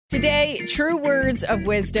Today, true words of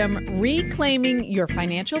wisdom, reclaiming your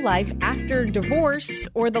financial life after divorce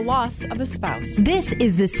or the loss of a spouse. This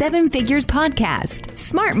is the Seven Figures Podcast,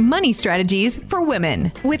 Smart Money Strategies for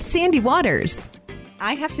Women with Sandy Waters.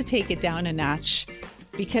 I have to take it down a notch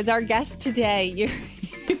because our guest today,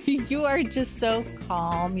 you are just so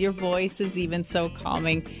calm. Your voice is even so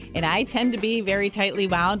calming. And I tend to be very tightly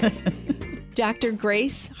wound. Dr.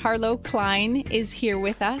 Grace Harlow Klein is here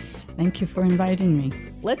with us. Thank you for inviting me.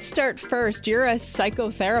 Let's start first. You're a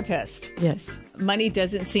psychotherapist. Yes. Money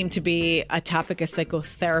doesn't seem to be a topic a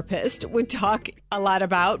psychotherapist would talk a lot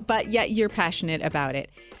about, but yet you're passionate about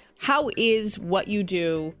it. How is what you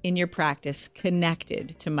do in your practice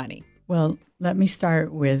connected to money? Well, let me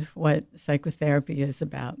start with what psychotherapy is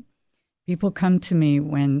about. People come to me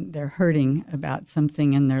when they're hurting about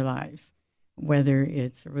something in their lives, whether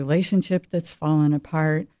it's a relationship that's fallen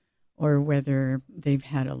apart or whether they've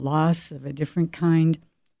had a loss of a different kind.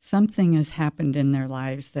 Something has happened in their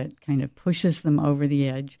lives that kind of pushes them over the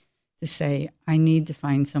edge to say, I need to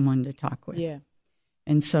find someone to talk with. Yeah.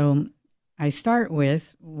 And so I start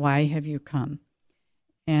with, why have you come?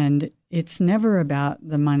 And it's never about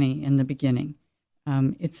the money in the beginning.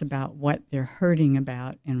 It's about what they're hurting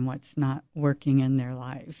about and what's not working in their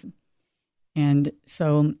lives. And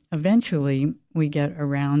so eventually we get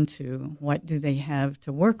around to what do they have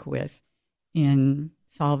to work with in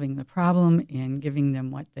solving the problem and giving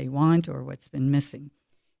them what they want or what's been missing.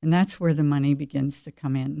 And that's where the money begins to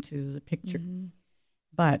come into the picture.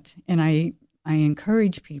 Mm-hmm. And I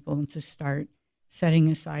encourage people to start setting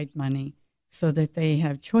aside money so that they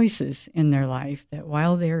have choices in their life, that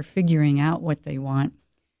while they're figuring out what they want,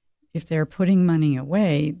 if they're putting money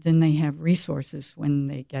away, then they have resources when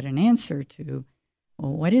they get an answer to,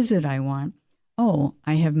 well, what is it I want? Oh,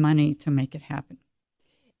 I have money to make it happen.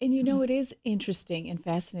 And you know, it is interesting and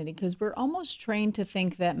fascinating because we're almost trained to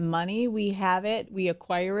think that money, we have it, we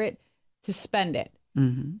acquire it to spend it.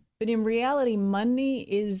 Mm-hmm. But in reality, money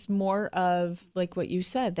is more of, like what you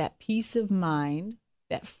said, that peace of mind,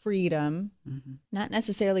 that freedom, mm-hmm. not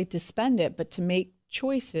necessarily to spend it, but to make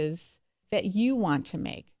choices that you want to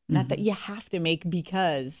make. Mm-hmm. Not that you have to make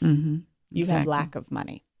because mm-hmm. you Exactly. have lack of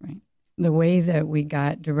money. Right. The way that we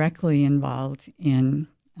got directly involved in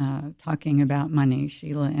talking about money,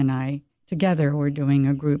 Sheila and I together were doing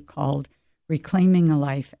a group called Reclaiming a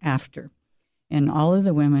Life After. And all of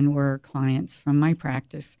the women were clients from my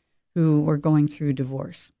practice who were going through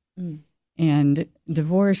divorce. Mm. And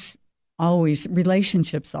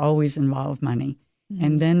relationships always involve money. Mm-hmm.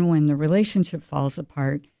 And then when the relationship falls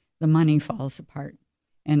apart, the money falls apart.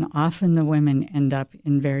 And often the women end up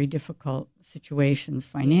in very difficult situations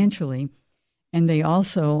financially. And they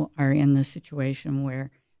also are in the situation where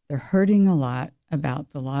they're hurting a lot about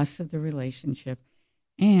the loss of the relationship,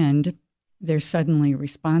 and they're suddenly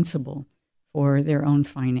responsible for their own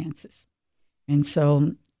finances. And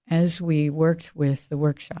so as we worked with the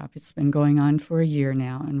workshop, it's been going on for a year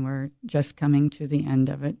now, and we're just coming to the end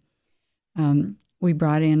of it. We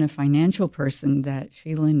brought in a financial person that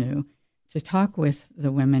Sheila knew to talk with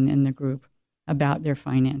the women in the group about their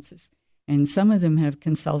finances. And some of them have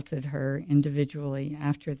consulted her individually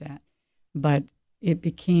after that. But it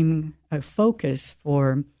became a focus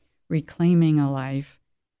for reclaiming a life,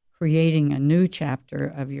 creating a new chapter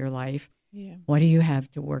of your life. Yeah. What do you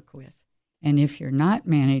have to work with? And if you're not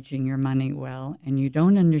managing your money well and you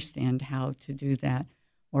don't understand how to do that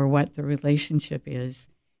or what the relationship is,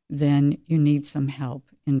 then you need some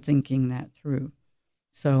help in thinking that through.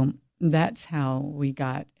 So that's how we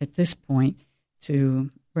got at this point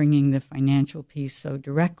to bringing the financial piece so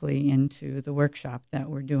directly into the workshop that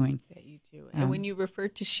we're doing. That you do. And when you refer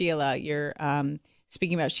to Sheila, you're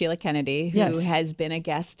speaking about Sheila Kennedy, who Yes. has been a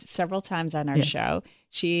guest several times on our Yes. show.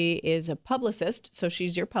 She is a publicist, so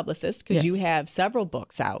she's your publicist because Yes. you have several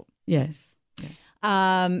books out. Yes. Yes.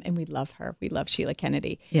 And we love her. We love Sheila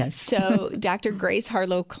Kennedy. Yes. So Dr. Grace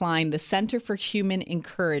Harlow Klein, the Center for Human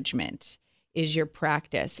Encouragement is your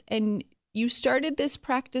practice. And you started this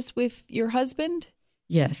practice with your husband?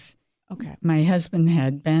 Yes. Okay. My husband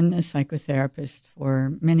had been a psychotherapist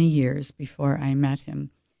for many years before I met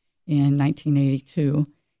him in 1982,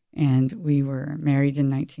 and we were married in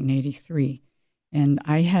 1983. And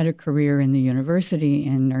I had a career in the university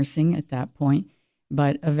in nursing at that point,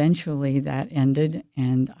 but eventually that ended,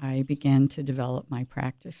 and I began to develop my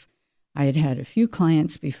practice. I had had a few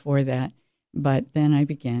clients before that, but then I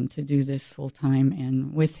began to do this full-time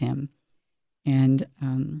and with him. And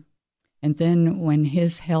then when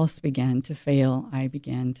his health began to fail, I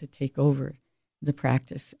began to take over the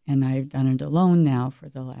practice, and I've done it alone now for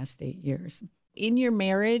the last 8 years. In your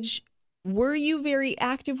marriage, Were you very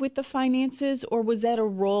active with the finances, or was that a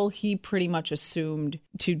role he pretty much assumed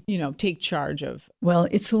to, take charge of? Well,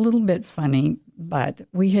 it's a little bit funny, but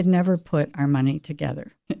we had never put our money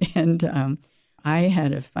together. And I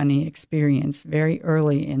had a funny experience very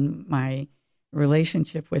early in my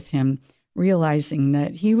relationship with him, realizing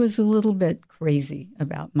that he was a little bit crazy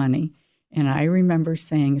about money. And I remember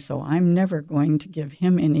saying, so I'm never going to give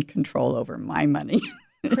him any control over my money.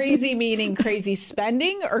 Crazy meaning crazy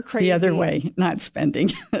spending or crazy? The other way, not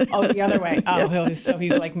spending. Oh, the other way. Oh, so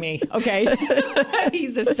he's like me. Okay.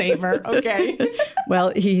 He's a saver. Okay.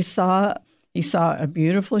 Well, he saw a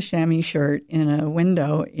beautiful chamois shirt in a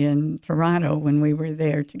window in Toronto when we were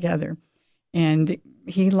there together. And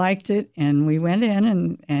he liked it, and we went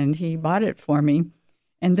in and he bought it for me.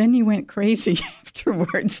 And then he went crazy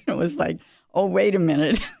afterwards. It was like, oh, wait a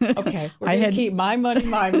minute. Okay, we're going to keep my money.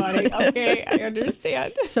 Okay, I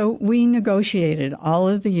understand. So we negotiated all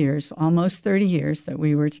of the years, almost 30 years that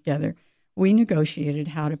we were together. We negotiated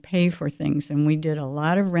how to pay for things, and we did a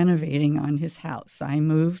lot of renovating on his house. I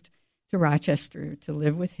moved to Rochester to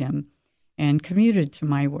live with him and commuted to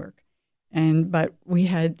my work. But he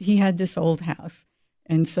had this old house.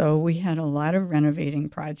 And so we had a lot of renovating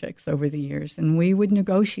projects over the years, and we would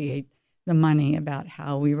negotiate the money about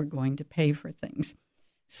how we were going to pay for things.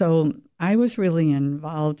 So I was really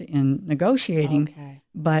involved in negotiating,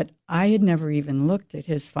 but I had never even looked at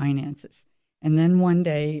his finances. And then one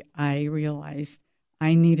day I realized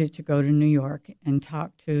I needed to go to New York and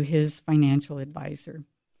talk to his financial advisor.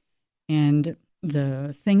 And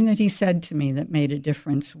the thing that he said to me that made a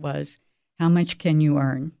difference was, how much can you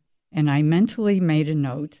earn? And I mentally made a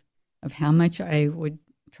note of how much I would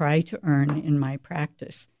try to earn in my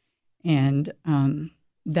practice. And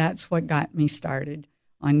that's what got me started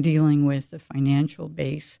on dealing with the financial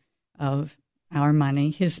base of our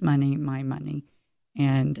money, his money, my money,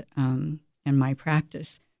 and my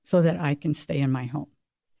practice, so that I can stay in my home.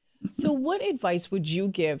 So what advice would you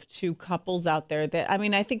give to couples out there that,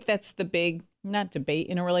 I think that's the big, not debate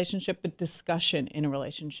in a relationship, but discussion in a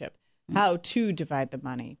relationship, how to divide the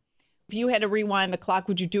money? If you had to rewind the clock,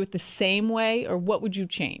 would you do it the same way, or what would you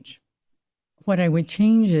change? What I would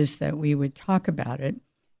change is that we would talk about it,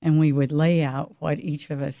 and we would lay out what each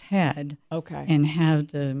of us had, and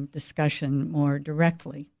have the discussion more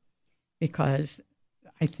directly, because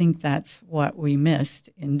I think that's what we missed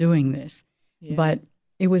in doing this. Yeah. But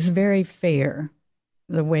it was very fair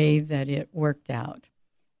the way that it worked out.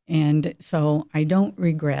 And so I don't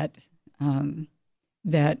regret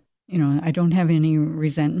that. I don't have any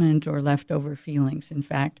resentment or leftover feelings. In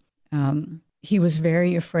fact, he was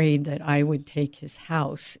very afraid that I would take his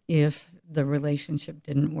house if the relationship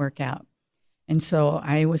didn't work out. And so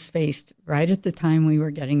I was faced, right at the time we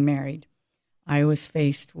were getting married, I was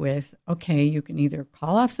faced with, okay, you can either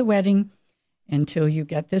call off the wedding until you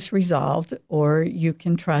get this resolved, or you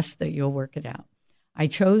can trust that you'll work it out. I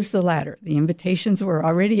chose the latter. The invitations were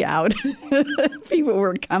already out. People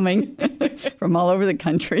were coming from all over the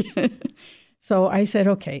country. So I said,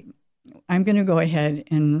 okay, I'm going to go ahead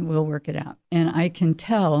and we'll work it out. And I can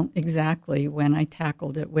tell exactly when I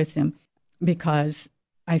tackled it with him, because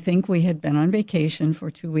I think we had been on vacation for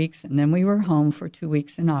 2 weeks, and then we were home for 2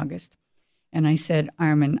 weeks in August. And I said,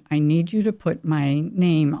 Armin, I need you to put my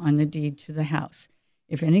name on the deed to the house.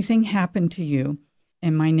 If anything happened to you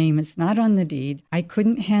and my name is not on the deed, I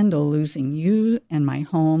couldn't handle losing you and my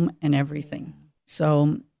home and everything.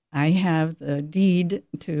 So I have the deed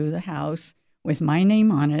to the house with my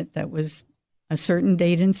name on it that was a certain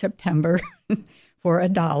date in September for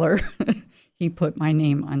 $1. He put my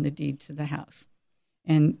name on the deed to the house.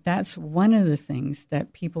 And that's one of the things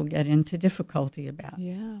that people get into difficulty about.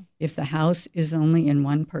 Yeah. If the house is only in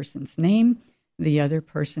one person's name, the other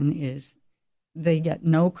person they get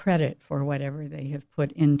no credit for whatever they have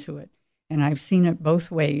put into it. And I've seen it both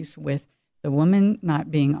ways, with the woman not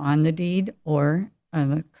being on the deed, or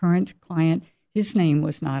the current client, his name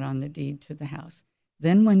was not on the deed to the house.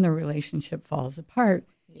 Then when the relationship falls apart,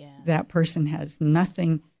 that person has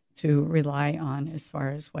nothing to rely on as far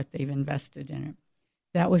as what they've invested in it.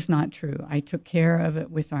 That was not true. I took care of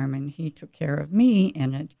it with Armin. He took care of me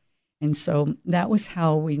in it. And so that was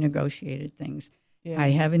how we negotiated things. Yeah. I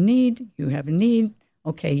have a need, you have a need.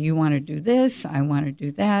 Okay, you want to do this, I want to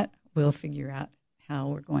do that. We'll figure out how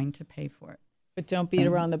we're going to pay for it. But don't beat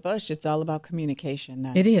around the bush. It's all about communication.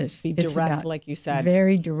 It is. Be direct, like you said.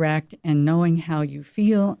 Very direct, and knowing how you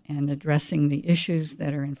feel and addressing the issues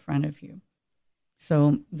that are in front of you.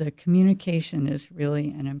 So the communication is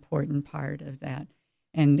really an important part of that,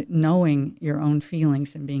 and knowing your own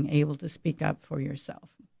feelings and being able to speak up for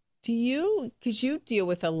yourself. Because you deal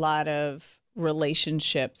with a lot of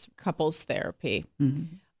relationships, couples therapy.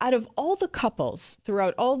 Mm-hmm. Out of all the couples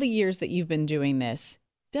throughout all the years that you've been doing this,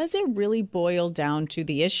 does it really boil down to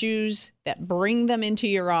the issues that bring them into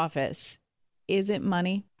your office? Is it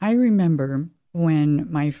money? I remember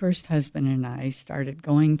when my first husband and I started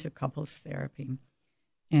going to couples therapy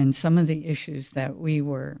and some of the issues that we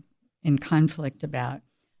were in conflict about.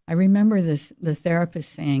 I remember the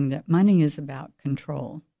therapist saying that money is about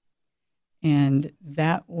control. And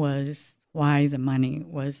that was why the money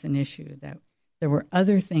was an issue, that there were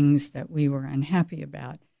other things that we were unhappy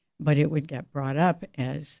about, but it would get brought up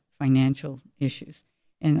as financial issues.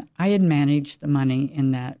 And I had managed the money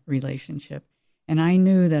in that relationship, and I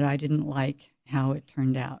knew that I didn't like how it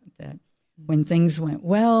turned out, that when things went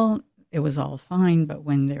well, it was all fine, but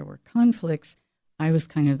when there were conflicts, I was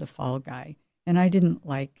kind of the fall guy, and I didn't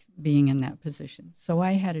like being in that position. So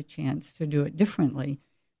I had a chance to do it differently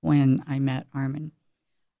when I met Armin.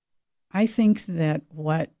 I think that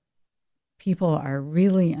what people are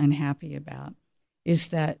really unhappy about is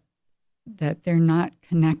that they're not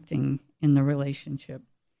connecting in the relationship.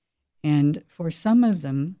 And for some of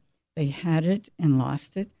them, they had it and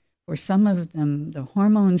lost it. For some of them, the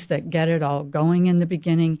hormones that get it all going in the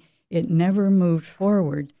beginning, it never moved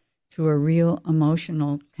forward to a real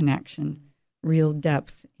emotional connection, real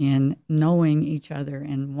depth in knowing each other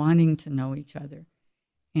and wanting to know each other.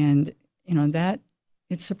 And, that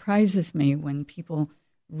it surprises me when people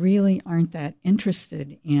really aren't that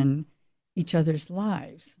interested in each other's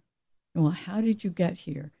lives. Well, how did you get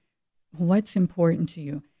here? What's important to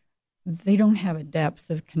you? They don't have a depth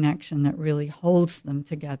of connection that really holds them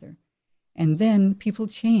together. And then people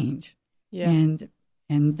change. Yeah.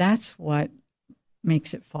 And that's what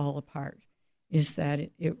makes it fall apart, is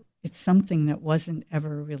that it's something that wasn't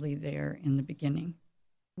ever really there in the beginning.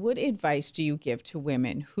 What advice do you give to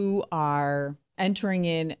women who are entering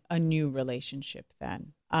in a new relationship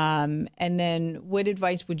then? And then what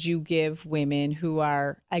advice would you give women who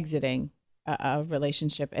are exiting a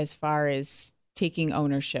relationship as far as taking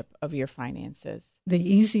ownership of your finances? The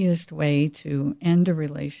easiest way to end a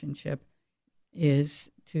relationship is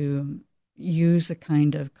to use a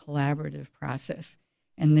kind of collaborative process.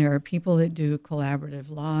 And there are people that do collaborative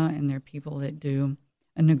law, and there are people that do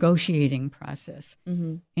a negotiating process.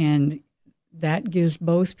 Mm-hmm. And that gives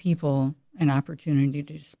both people an opportunity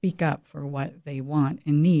to speak up for what they want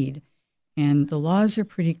and need. And the laws are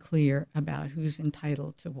pretty clear about who's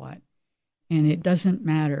entitled to what. And it doesn't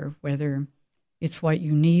matter whether it's what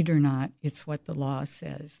you need or not, it's what the law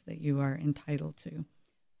says that you are entitled to,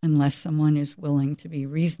 unless someone is willing to be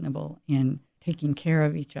reasonable in taking care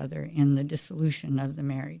of each other in the dissolution of the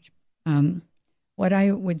marriage. What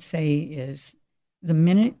I would say is the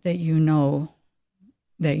minute that you know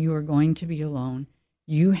that you are going to be alone,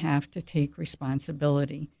 you have to take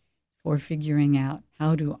responsibility for figuring out,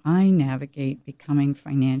 how do I navigate becoming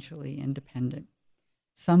financially independent?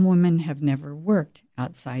 Some women have never worked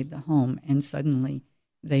outside the home, and suddenly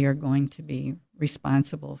they are going to be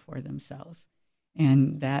responsible for themselves.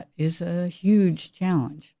 And that is a huge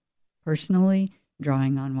challenge. Personally,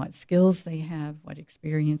 drawing on what skills they have, what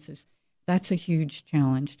experiences, that's a huge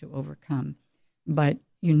challenge to overcome. But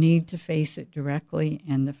you need to face it directly,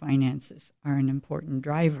 and the finances are an important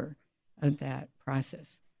driver of that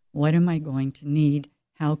process. What am I going to need?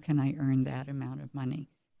 How can I earn that amount of money?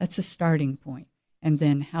 That's a starting point. And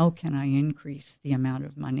then how can I increase the amount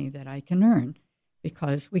of money that I can earn?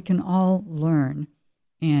 Because we can all learn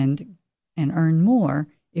and earn more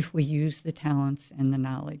if we use the talents and the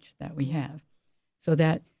knowledge that we have. So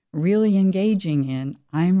that really engaging in,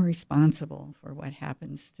 I'm responsible for what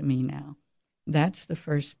happens to me now. That's the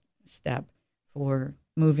first step for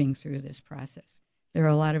moving through this process. There are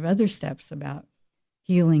a lot of other steps about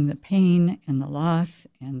healing the pain and the loss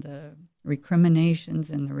and the recriminations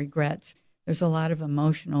and the regrets. There's a lot of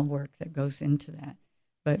emotional work that goes into that.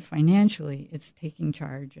 But financially, it's taking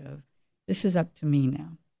charge of, this is up to me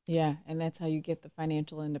now. Yeah, and that's how you get the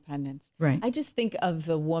financial independence. Right. I just think of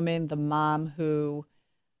the woman, the mom who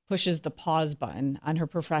pushes the pause button on her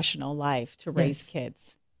professional life to raise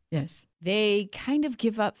kids. Yes. They kind of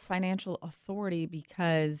give up financial authority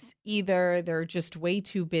because either they're just way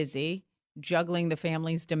too busy juggling the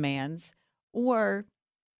family's demands, or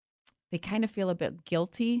they kind of feel a bit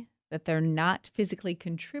guilty that they're not physically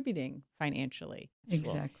contributing financially.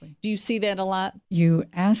 Exactly. Do you see that a lot? You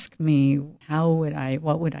ask me,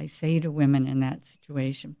 what would I say to women in that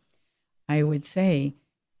situation? I would say,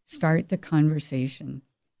 start the conversation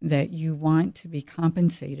that you want to be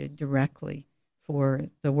compensated directly for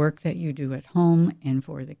the work that you do at home and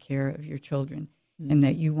for the care of your children, and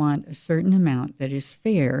that you want a certain amount that is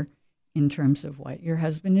fair in terms of what your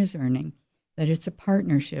husband is earning, that it's a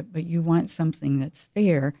partnership, but you want something that's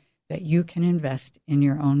fair, that you can invest in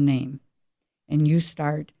your own name. And you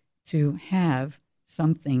start to have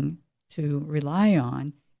something to rely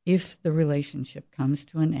on if the relationship comes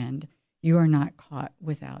to an end. You are not caught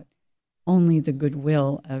without only the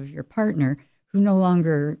goodwill of your partner, you're no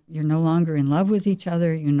longer in love with each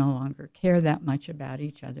other, you no longer care that much about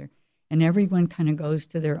each other, and everyone kind of goes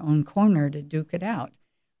to their own corner to duke it out.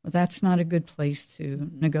 Well, that's not a good place to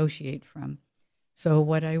negotiate from. So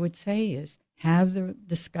what I would say is have the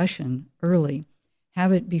discussion early.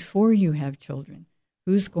 Have it before you have children.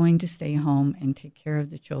 Who's going to stay home and take care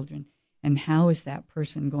of the children? And how is that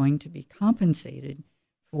person going to be compensated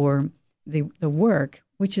for the work,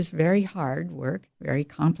 which is very hard work, very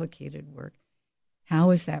complicated work?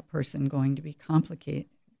 How is that person going to be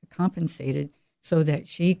compensated so that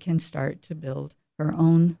she can start to build her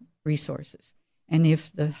own resources? And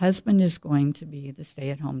if the husband is going to be the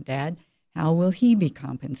stay-at-home dad, how will he be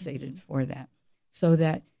compensated for that? So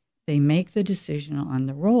that they make the decision on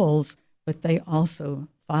the roles, but they also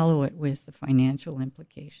follow it with the financial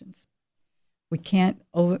implications. We can't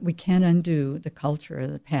undo the culture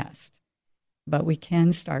of the past, but we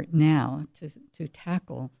can start now to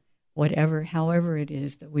tackle however it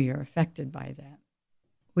is that we are affected by that.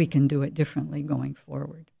 We can do it differently going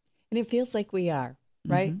forward. And it feels like we are,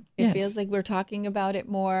 right? Mm-hmm. It Yes. feels like we're talking about it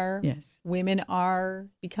more. Yes. Women are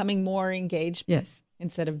becoming more engaged. Yes.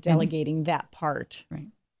 Instead of delegating that part. Right.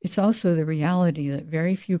 It's also the reality that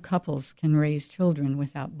very few couples can raise children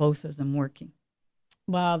without both of them working.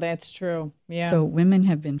 Wow, that's true. Yeah. So women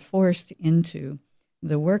have been forced into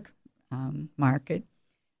the work market,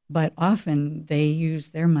 but often they use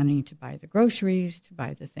their money to buy the groceries, to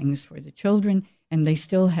buy the things for the children, and they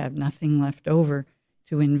still have nothing left over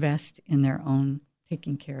to invest in their own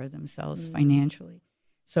taking care of themselves financially.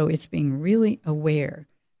 So it's being really aware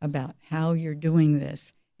about how you're doing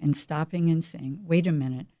this and stopping and saying, wait a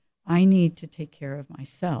minute, I need to take care of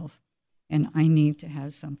myself, and I need to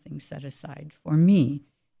have something set aside for me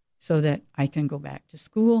so that I can go back to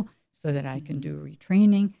school, so that I can do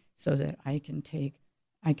retraining, so that I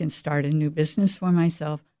can start a new business for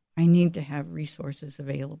myself. I need to have resources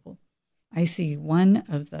available. I see one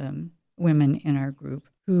of the women in our group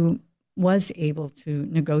who was able to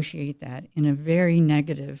negotiate that in a very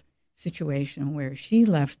negative situation where she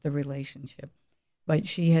left the relationship, but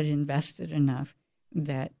she had invested enough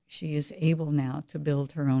that she is able now to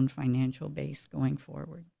build her own financial base going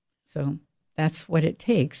forward. So that's what it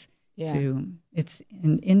takes. It's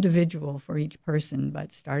an individual for each person,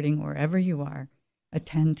 but starting wherever you are,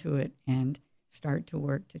 attend to it and start to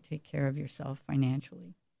work to take care of yourself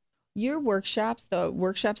financially. Your workshops, the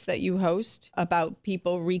workshops that you host about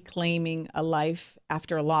people reclaiming a life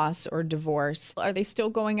after a loss or divorce, are they still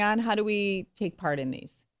going on? How do we take part in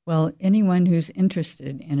these? Well, anyone who's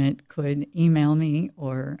interested in it could email me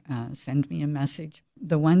or send me a message.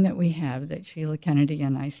 The one that we have that Sheila Kennedy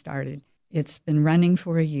and I started, it's been running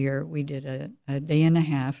for a year. We did a day and a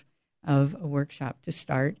half of a workshop to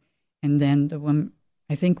start, and then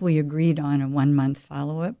I think we agreed on a 1-month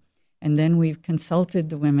follow-up. And then we've consulted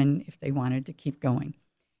the women if they wanted to keep going.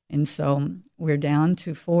 And so we're down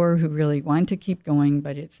to 4 who really want to keep going,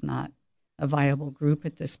 but it's not a viable group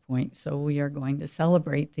at this point. So we are going to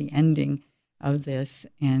celebrate the ending of this,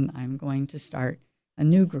 and I'm going to start a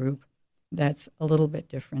new group that's a little bit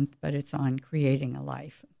different, but it's on creating a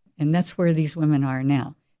life. And that's where these women are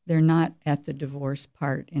now. They're not at the divorce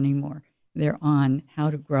part anymore. They're on how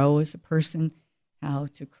to grow as a person, how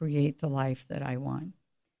to create the life that I want.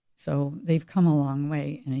 So they've come a long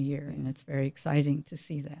way in a year, and it's very exciting to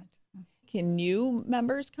see that. Can new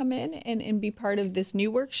members come in and be part of this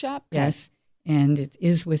new workshop? Yes, and it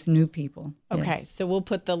is with new people. Okay, Yes. so we'll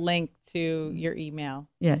put the link to your email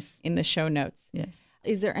Yes, in the show notes. yes.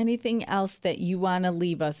 Is there anything else that you want to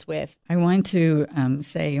leave us with? I want to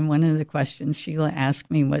say, and one of the questions Sheila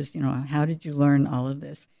asked me was, how did you learn all of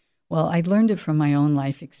this? Well, I learned it from my own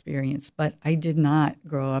life experience, but I did not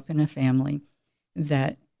grow up in a family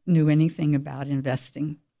that knew anything about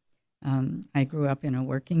investing. I grew up in a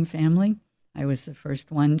working family. I was the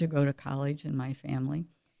first one to go to college in my family.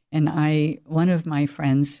 And one of my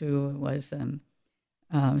friends who was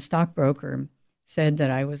a stockbroker said that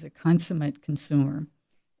I was a consummate consumer.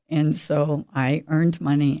 And so I earned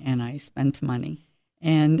money and I spent money.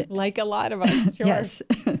 And Like a lot of us, sure. yes,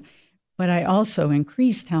 but I also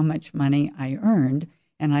increased how much money I earned,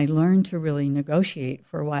 and I learned to really negotiate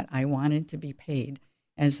for what I wanted to be paid.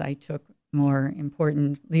 As I took more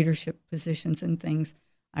important leadership positions and things,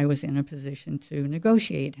 I was in a position to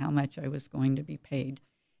negotiate how much I was going to be paid.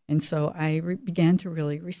 And so I began to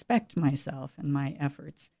really respect myself and my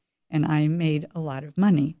efforts. and I made a lot of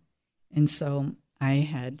money. And so I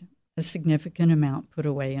had a significant amount put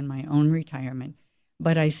away in my own retirement,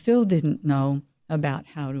 but I still didn't know about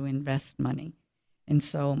how to invest money. And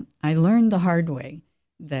so I learned the hard way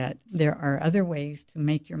that there are other ways to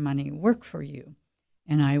make your money work for you.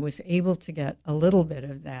 And I was able to get a little bit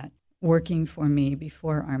of that working for me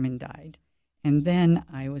before Armin died. And then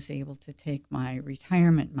I was able to take my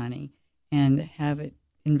retirement money and have it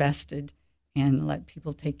invested and let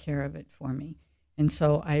people take care of it for me. And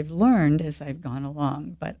so I've learned as I've gone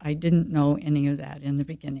along, but I didn't know any of that in the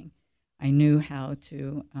beginning. I knew how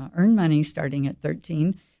to earn money starting at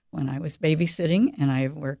 13 when I was babysitting, and I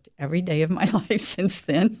have worked every day of my life since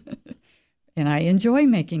then. And I enjoy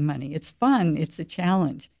making money. It's fun. It's a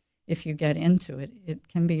challenge. If you get into it, it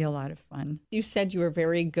can be a lot of fun. You said you were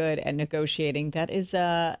very good at negotiating. That is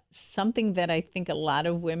something that I think a lot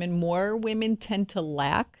of more women tend to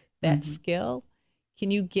lack, that skill.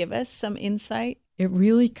 Can you give us some insight? It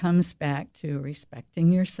really comes back to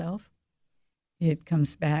respecting yourself. It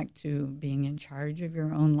comes back to being in charge of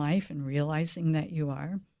your own life and realizing that you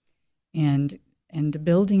are, and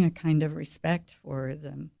building a kind of respect for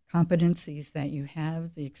the competencies that you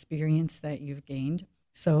have, the experience that you've gained.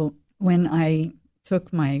 So when I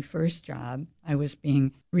took my first job, I was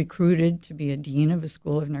being recruited to be a dean of a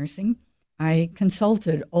school of nursing. I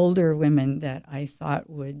consulted older women that I thought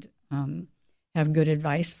would have good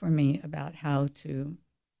advice for me about how to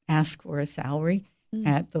ask for a salary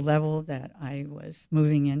at the level that I was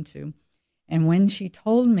moving into. And when she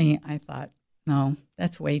told me, I thought, no,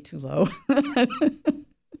 that's way too low.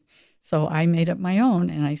 So I made up my own,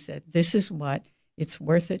 and I said, this is what it's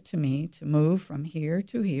worth it to me to move from here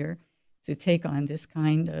to here, to take on this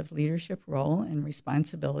kind of leadership role and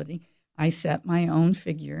responsibility. I set my own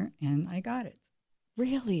figure, and I got it.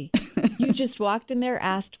 Really? You just walked in there,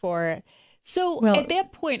 asked for it. So at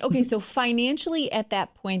that point, okay, so financially at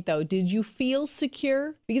that point, though, did you feel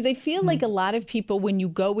secure? Because I feel like a lot of people, when you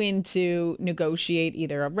go in to negotiate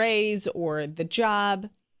either a raise or the job,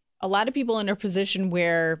 a lot of people in a position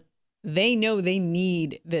where they know they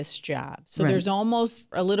need this job. So there's almost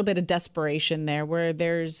a little bit of desperation there, where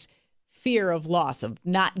there's fear of loss, of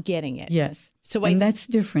not getting it. Yes. And that's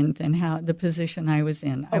different than how the position I was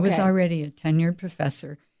in. I was already a tenured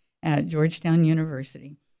professor at Georgetown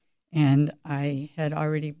University, and I had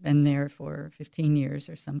already been there for 15 years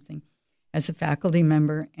or something as a faculty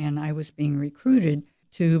member, and I was being recruited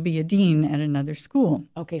to be a dean at another school.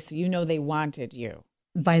 Okay, so you know they wanted you.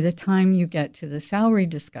 By the time you get to the salary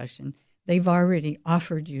discussion, they've already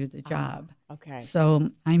offered you the job. Okay. So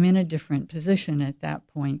I'm in a different position at that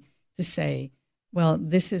point to say, well,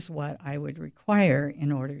 this is what I would require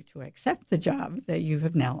in order to accept the job that you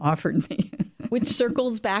have now offered me. Which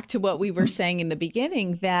circles back to what we were saying in the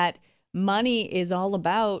beginning, that money is all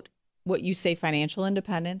about what you say, financial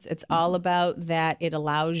independence. It's all about that it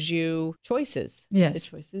allows you choices, the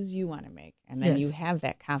choices you want to make. And then you have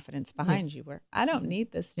that confidence behind you where I don't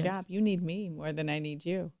need this job. You need me more than I need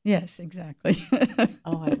you. Yes, exactly.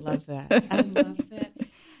 Oh, I love that. I love that.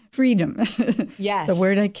 Freedom. Yes. The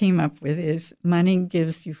word I came up with is money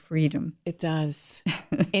gives you freedom. It does.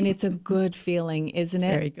 And it's a good feeling, isn't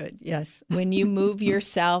it? Very good, yes. When you move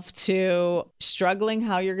yourself to struggling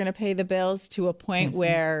how you're going to pay the bills to a point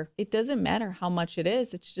where it doesn't matter how much it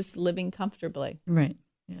is. It's just living comfortably. Right,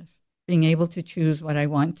 yes. Being able to choose what I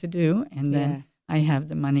want to do, and then I have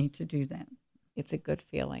the money to do that. It's a good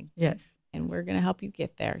feeling. Yes. And we're going to help you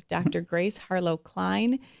get there. Dr. Grace Harlow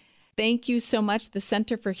Klein, thank you so much. The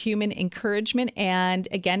Center for Human Encouragement. And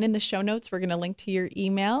again, in the show notes, we're going to link to your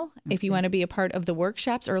email if you want to be a part of the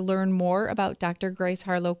workshops or learn more about Dr. Grace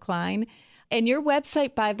Harlow Klein. And your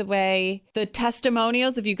website, by the way, the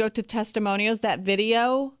testimonials, if you go to testimonials, that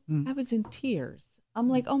video, I was in tears. I'm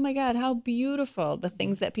like, oh my God, how beautiful the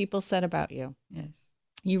things that people said about you. Yes.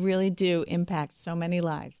 You really do impact so many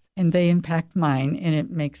lives. And they impact mine, and it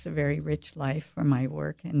makes a very rich life for my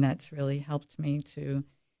work. And that's really helped me to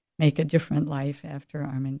make a different life after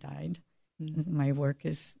Armin died. My work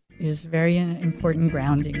is very important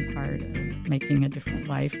grounding part of making a different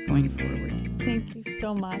life going forward. Thank you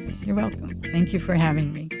so much. You're welcome. Thank you for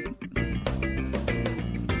having me.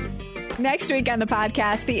 Next week on the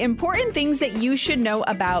podcast, the important things that you should know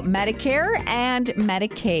about Medicare and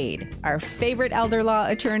Medicaid. Our favorite elder law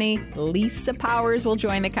attorney, Lisa Powers, will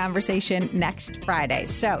join the conversation next Friday.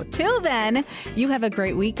 So till then, you have a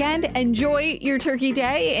great weekend. Enjoy your turkey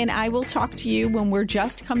day, and I will talk to you when we're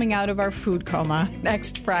just coming out of our food coma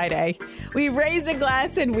next Friday. We raise a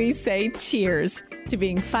glass and we say cheers. to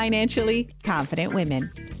being financially confident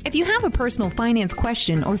women. If you have a personal finance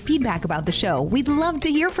question or feedback about the show, we'd love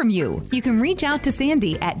to hear from you. You can reach out to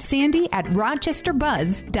Sandy at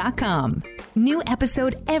sandy@rochesterbuzz.com. New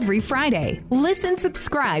episode every Friday. Listen,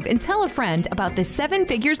 subscribe, and tell a friend about the 7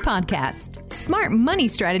 Figures Podcast. Smart money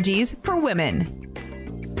strategies for women.